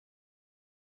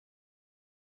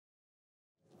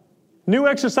New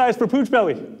exercise for Pooch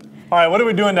Belly. All right, what are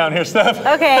we doing down here, Steph?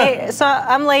 Okay, so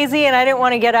I'm lazy and I didn't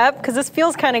want to get up because this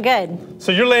feels kind of good.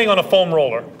 So you're laying on a foam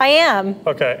roller? I am.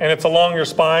 Okay, and it's along your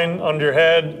spine, under your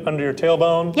head, under your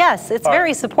tailbone? Yes, it's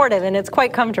very supportive and it's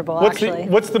quite comfortable, actually.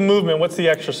 What's the movement? What's the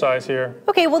exercise here?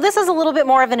 Okay, well this is a little bit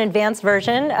more of an advanced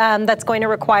version that's going to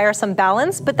require some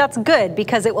balance, but that's good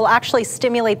because it will actually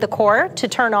stimulate the core to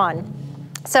turn on.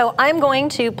 So I'm going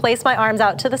to place my arms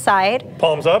out to the side.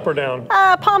 Palms up or down?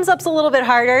 Palms up's a little bit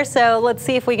harder, so let's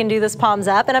see if we can do this palms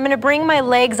up. And I'm gonna bring my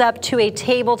legs up to a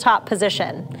tabletop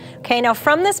position. Okay, now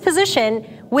from this position,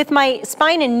 with my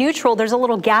spine in neutral, there's a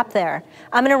little gap there.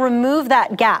 I'm gonna remove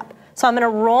that gap. So I'm gonna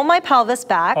roll my pelvis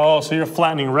back. Oh, so you're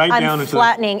flattening right down into I'm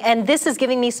flattening, and this is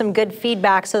giving me some good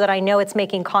feedback so that I know it's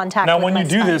making contact with my spine. Now when you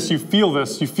do this,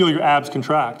 you feel your abs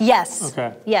contract. Yes.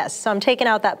 Okay. Yes, so I'm taking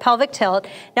out that pelvic tilt.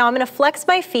 Now I'm gonna flex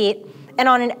my feet, and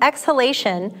on an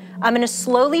exhalation, I'm gonna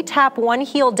slowly tap one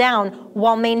heel down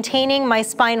while maintaining my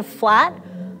spine flat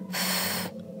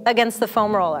against the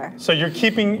foam roller. So you're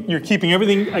keeping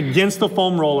everything against the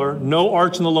foam roller, no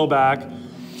arch in the low back,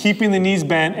 keeping the knees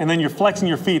bent, and then you're flexing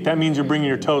your feet. That means you're bringing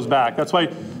your toes back. That's why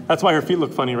her feet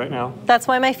look funny right now. That's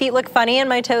why my feet look funny and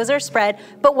my toes are spread.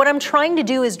 But what I'm trying to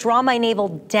do is draw my navel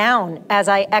down as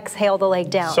I exhale the leg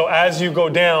down. So as you go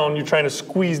down, you're trying to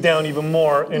squeeze down even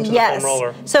more into the foam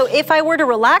roller. So if I were to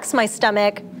relax my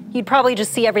stomach, you'd probably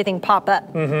just see everything pop up,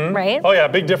 right? Oh yeah,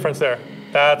 big difference there.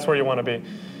 That's where you want to be.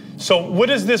 So what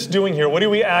is this doing here? What are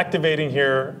we activating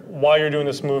here while you're doing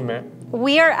this movement?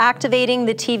 We are activating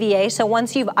the TVA, so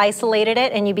once you've isolated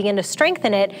it and you begin to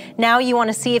strengthen it, now you want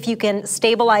to see if you can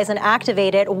stabilize and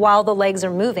activate it while the legs are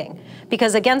moving.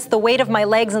 Because against the weight of my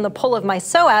legs and the pull of my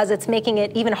psoas, it's making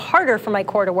it even harder for my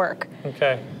core to work.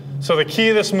 Okay, so the key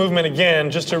to this movement, again,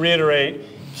 just to reiterate,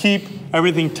 keep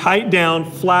everything tight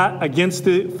down, flat against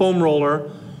the foam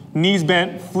roller, knees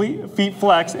bent, feet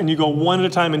flexed, and you go one at a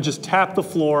time and just tap the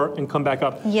floor and come back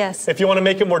up. Yes. If you want to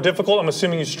make it more difficult, I'm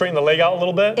assuming you straighten the leg out a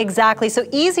little bit? Exactly. So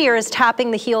easier is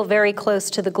tapping the heel very close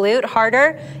to the glute.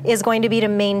 Harder is going to be to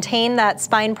maintain that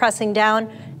spine pressing down,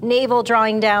 navel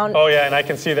drawing down. Oh yeah, and I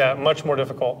can see that. Much more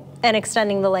difficult. And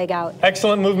extending the leg out.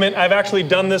 Excellent movement. I've actually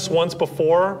done this once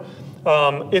before.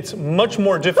 It's much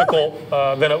more difficult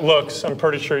than it looks. I'm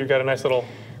pretty sure you've got a nice little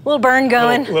burn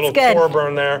going. Little core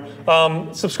burn there.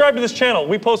 Subscribe to this channel.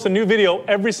 We post a new video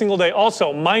every single day.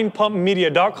 Also,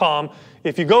 mindpumpmedia.com.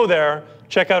 If you go there,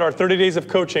 check out our 30 days of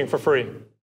coaching for free.